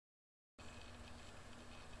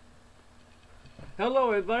Hello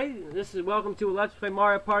everybody, this is welcome to Let's Play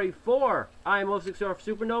Mario Party 4. I am Love6Orf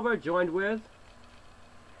Supernova, joined with...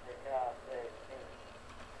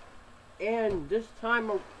 And this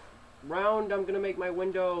time around, I'm going to make my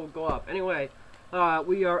window go up. Anyway,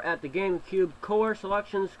 we are at the GameCube Core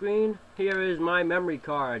selection screen. Here is my memory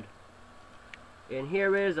card. And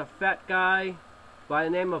here is a fat guy by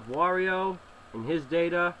the name of Wario and his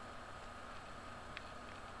data.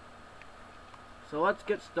 So let's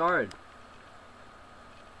get started.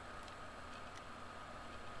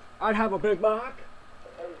 I'd have a Big Mac.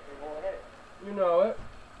 You know it.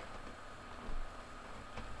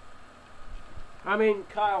 I mean,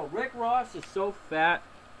 Kyle, Rick Ross is so fat.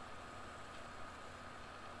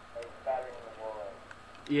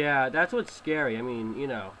 Yeah, that's what's scary. I mean, you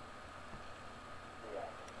know.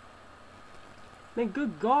 I mean,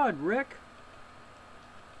 good God, Rick.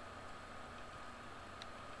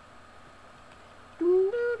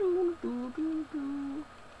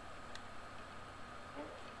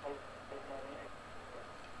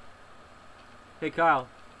 Hey, Kyle.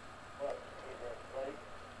 What?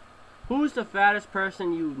 Who's the fattest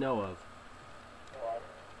person you know of?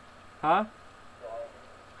 Huh?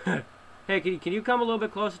 Hey, can you come a little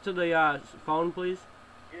bit closer to the phone, please?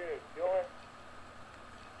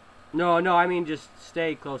 No, I mean just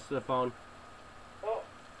stay close to the phone.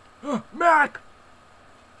 Oh. Mac!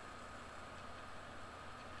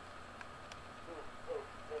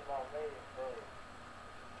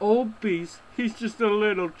 Old piece. He's just a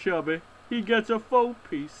little chubby. He gets a faux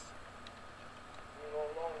piece.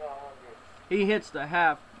 He gets the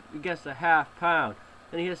half pound.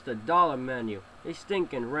 Then he hits the dollar menu. He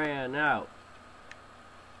stinking ran out.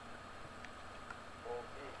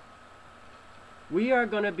 We are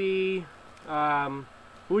gonna be, who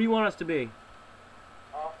do you want us to be?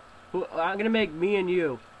 I'm gonna make me and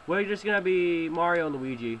you. We're just gonna be Mario and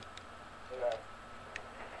Luigi. Okay.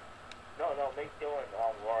 No, make Dylan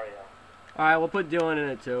Wario. Alright, we'll put Dylan in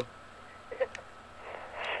it too.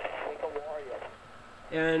 Make a Wario.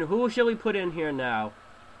 And who shall we put in here now?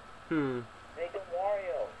 Make a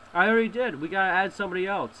Wario. I already did. We gotta add somebody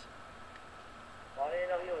else. Well, I didn't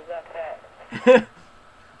know he was that fat.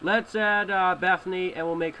 Let's add Bethany, and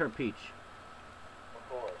we'll make her Peach. Of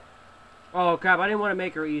course. Oh crap, I didn't want to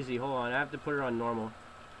make her easy. Hold on, I have to put her on normal.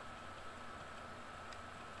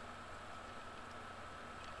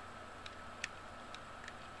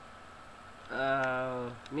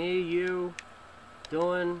 Me, you,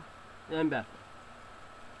 Dylan, and Bethany.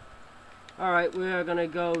 Alright, we are gonna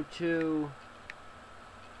go to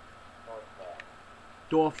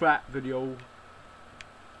Dorfrat video.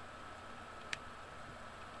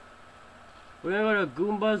 We're gonna go to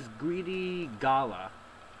Goomba's Greedy Gala.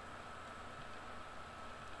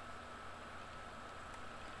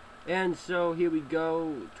 And so here we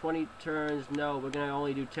go. 20 turns. No, we're gonna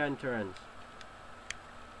only do 10 turns.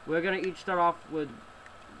 We're gonna each start off with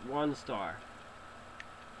 1 star.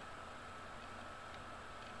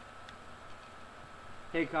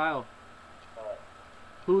 Hey Kyle.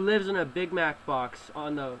 Who lives in a Big Mac box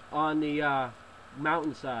on the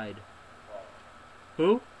mountainside?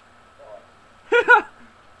 Who?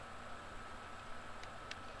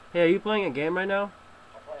 Hey, are you playing a game right now?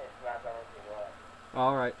 I'm playing Smash Bros.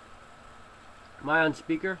 Alright. Am I on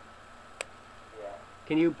speaker? Yeah.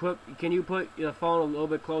 Can you put your phone a little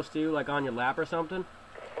bit close to you, like on your lap or something?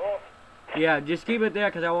 Oh. Yeah, just keep it there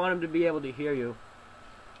because I want him to be able to hear you.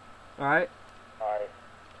 Alright? Alright.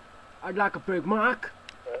 I'd like a Big Mac.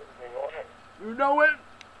 You You know it?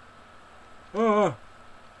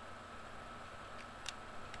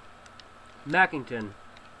 Mackington.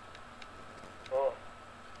 Oh.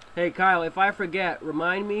 Hey Kyle, if I forget,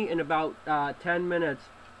 remind me in about 10 minutes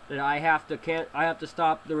that I have to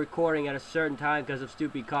stop the recording at a certain time because of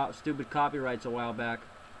stupid copyrights a while back.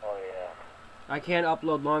 Oh yeah. I can't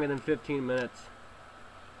upload longer than 15 minutes.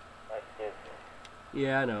 That's good.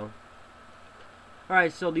 Yeah, I know.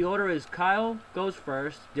 Alright, so the order is Kyle goes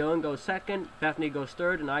first, Dylan goes second, Bethany goes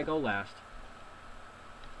third, and I go last.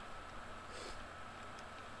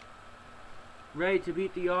 Ready to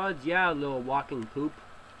beat the odds? Yeah, little walking poop.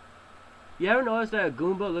 You ever noticed that a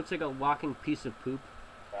Goomba looks like a walking piece of poop?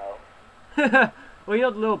 No. Well, you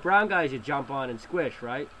know the little brown guys you jump on and squish,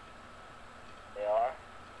 right? They are?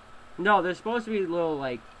 No, they're supposed to be little,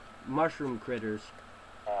 like, mushroom critters.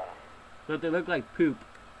 But they look like poop.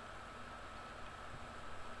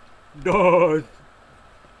 Duh!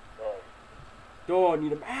 Duh,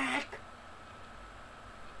 need a Mac!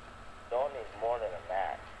 Don't need more than a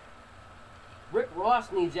Mac. Rick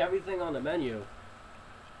Ross needs everything on the menu.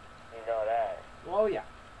 You know that. Oh, yeah.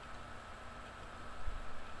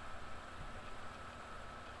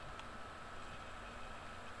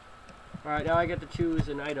 Alright, now I get to choose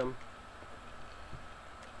an item.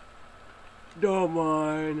 Don't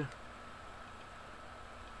mind.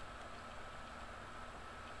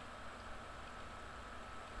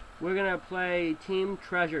 We're gonna play Team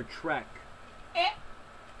Treasure Trek.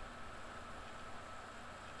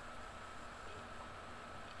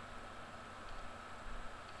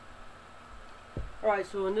 Alright,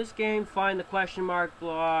 so in this game, find the question mark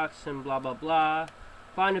blocks and blah blah blah.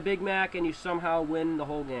 Find a Big Mac and you somehow win the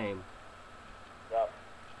whole game.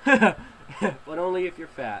 Yep. But only if you're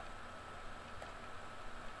fat.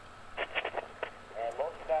 And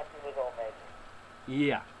most fat people don't make it.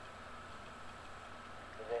 Yeah.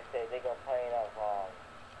 Cause they say they complain of fat.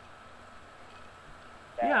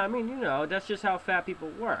 Yeah, I mean, you know, that's just how fat people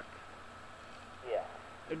work. Yeah.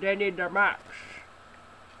 They need their max.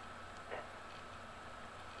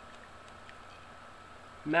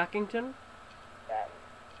 Mackington? Fat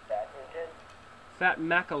engine. Fat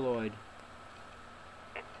Macaloid.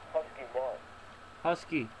 Husky Mark.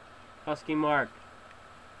 Husky. Husky Mark.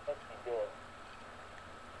 Husky Dog.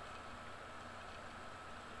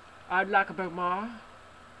 I'd like a Big Mac.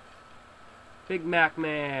 Big Mac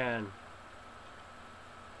Man.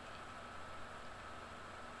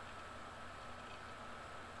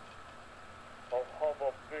 I'll have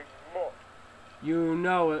a Big Mac. You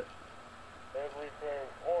know it. Everything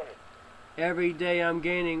on it. Every day I'm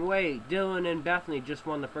gaining weight. Dylan and Bethany just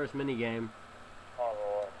won the first minigame. Oh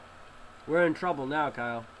Lord. We're in trouble now,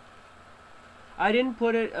 Kyle. I didn't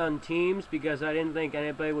put it on teams because I didn't think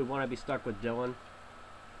anybody would want to be stuck with Dylan.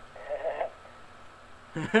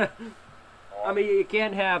 I mean, you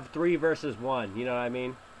can't have 3 versus 1, you know what I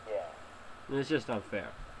mean? Yeah. It's just unfair.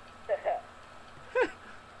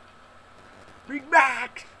 Big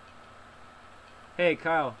Mac! Hey,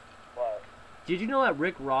 Kyle. What? Did you know that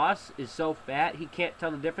Rick Ross is so fat he can't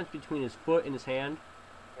tell the difference between his foot and his hand?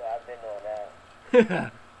 Yeah, I've been doing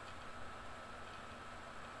that.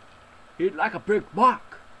 He'd like a Big Mac.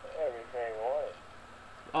 Everything on it.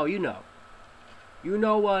 Oh, you know. You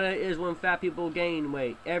know what it is when fat people gain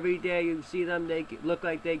weight. Every day you see them, they look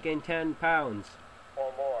like they gain 10 pounds.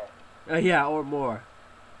 Or more. Yeah, or more.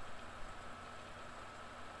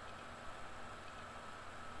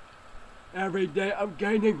 Every day I'm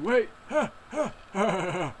gaining weight.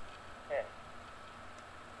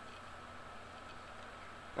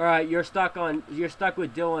 Alright, you're stuck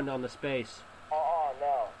with Dylan on the space.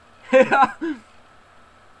 No. You gotta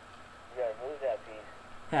move that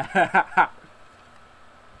piece.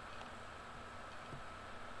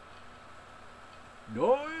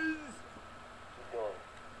 Noise! Keep going.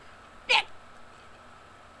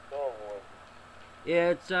 Go, boy.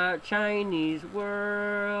 It's a Chinese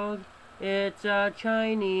world. It's a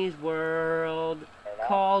Chinese world. And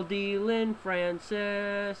Call Dylan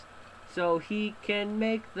Francis so he can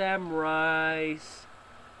make them rice.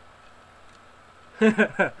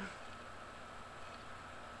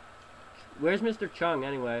 Where's Mr. Chung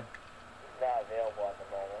anyway? He's not available at the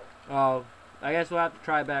moment. Oh, I guess we'll have to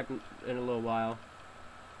try back in a little while.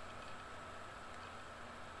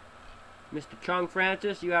 Mr. Chung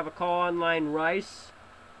Francis, you have a call on line rice.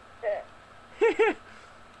 Yeah. He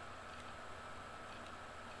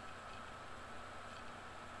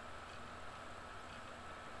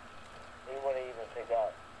wouldn't even pick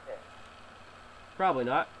up. Yeah. Probably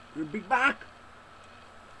not. You'll be back.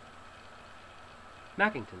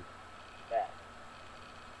 Mackington. That.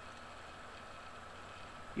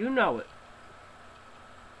 You know it.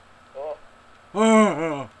 Oh,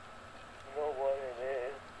 You you know what it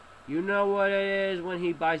is? know what it is when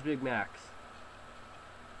he buys Big Macs.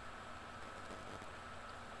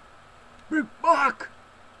 Big Mac!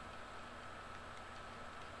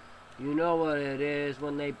 You know what it is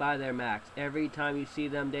when they buy their Macs. Every time you see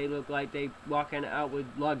them, they look like they walking out with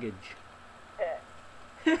luggage.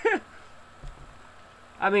 Yeah.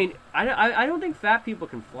 I mean, I don't think fat people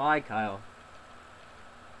can fly, Kyle.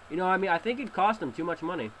 You know, I mean, I think it'd cost them too much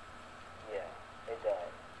money. Yeah, it does.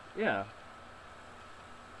 Yeah.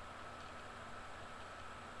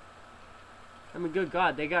 I mean, good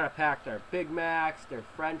God, they gotta pack their Big Macs, their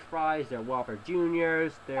French fries, their Whopper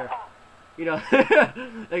Juniors, their, you know,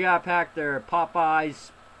 they gotta pack their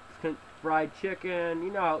Popeyes fried chicken.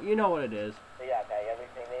 You know what it is. They got back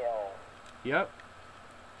everything they own. Yep.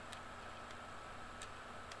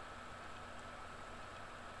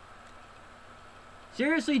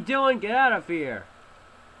 Seriously, Dylan, get out of here.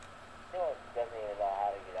 Dylan doesn't even know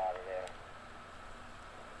how to get out of there.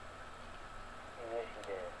 He wish he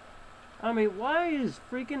did. I mean, why is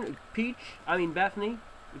freaking Bethany,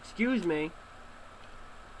 excuse me.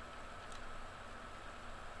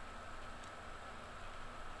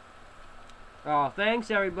 Oh, thanks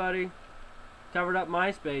everybody. Covered up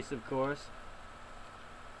MySpace, of course.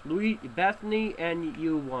 Bethany and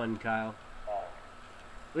you won, Kyle. Oh,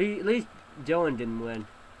 At least Dylan didn't win.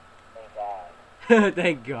 thank God.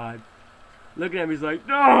 Thank God. Look at him, he's like,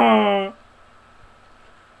 no!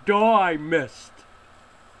 Duh, I missed.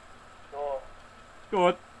 Sure.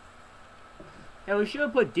 Duh. Hey, we should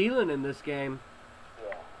have put Dylan in this game.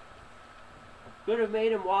 Yeah. Could have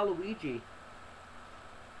made him Waluigi.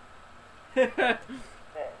 Yeah.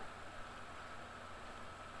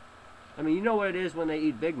 I mean, you know what it is when they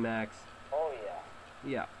eat Big Macs. Oh, yeah.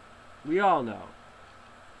 Yeah. We all know.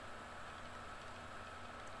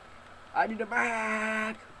 I need a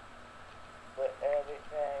Mac! Put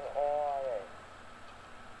everything on it.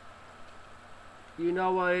 You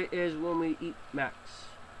know what it is when we eat Macs.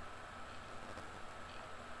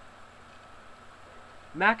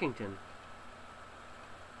 Mackington.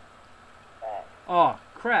 Back. Oh,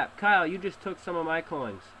 crap. Kyle, you just took some of my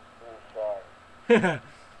coins. Too short.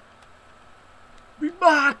 Be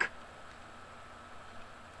back!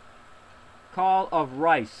 Call of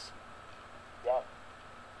Rice. Yup.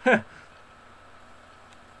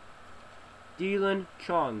 Dylan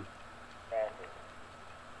Chung. Magic.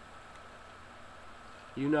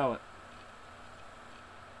 You know it.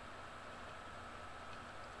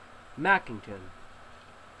 Mackington.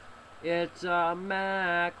 It's a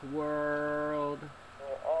Mac world.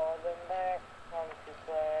 Where all the Macs come to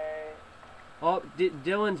play. Oh,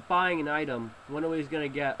 Dylan's buying an item. Wonder what he's gonna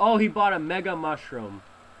get. Oh, he bought a mega mushroom.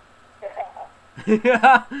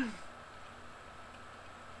 I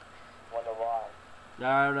Wonder why.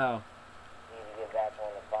 don't know. Need to get back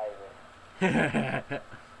on the fighter.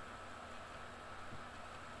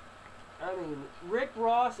 I mean, Rick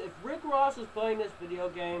Ross, if Rick Ross was playing this video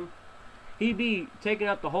game, he'd be taking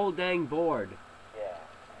up the whole dang board. Yeah.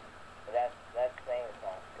 But that thing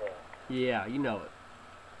sounds good. Yeah, you know it.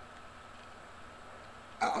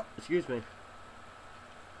 Excuse me.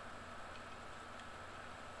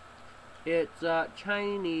 It's a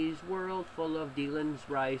Chinese world full of Dylan's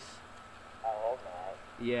rice. I hope not.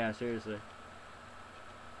 Yeah, seriously.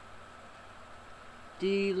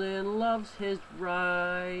 Dylan loves his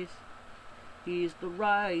rice. He's the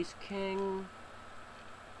rice king.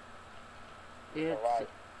 Alright.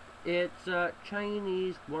 It's a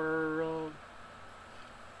Chinese world.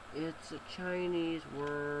 It's a Chinese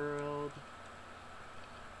world.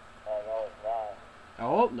 No, it's not. I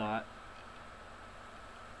hope not.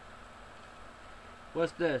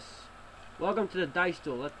 What's this? Welcome to the dice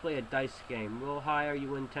duel. Let's play a dice game. Roll higher,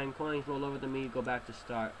 you win 10 coins. Roll lower than me, you go back to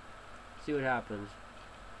start. See what happens.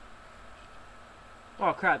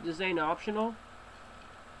 Oh crap, this ain't optional?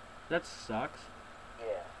 That sucks.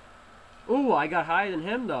 Yeah. Ooh, I got higher than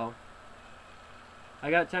him though. I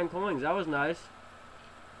got 10 coins. That was nice.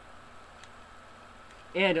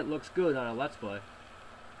 And it looks good on a Let's Play.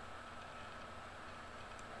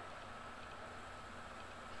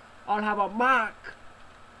 I'll have a Mac.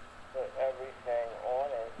 Put everything on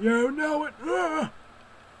it. You know it. Ugh.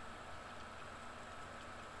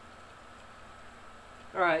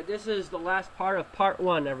 Alright, this is the last part of part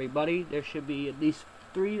 1, everybody. There should be at least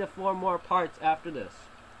 3 to 4 more parts after this.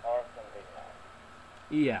 Or it's gonna be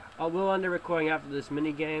nice. Yeah, we'll end the recording after this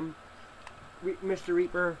mini game. Mr.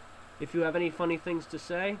 Reaper, if you have any funny things to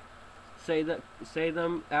say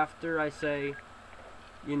them after I say,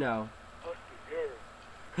 you know,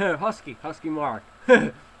 Husky Mark.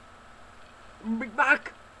 Big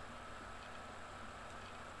back.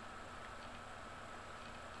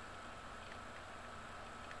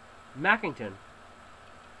 Mackington.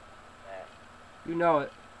 You know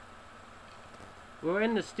it. We're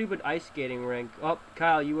in the stupid ice skating rink. Oh,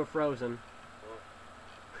 Kyle, you were frozen.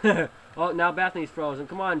 Oh, now Bethany's frozen.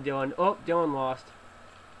 Come on, Dylan. Oh, Dylan lost.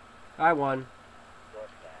 I won.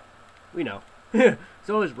 We know.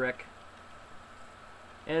 So is Rick.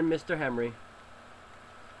 And Mr. Henry.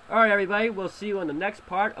 Alright, everybody. We'll see you on the next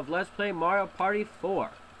part of Let's Play Mario Party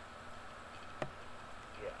 4.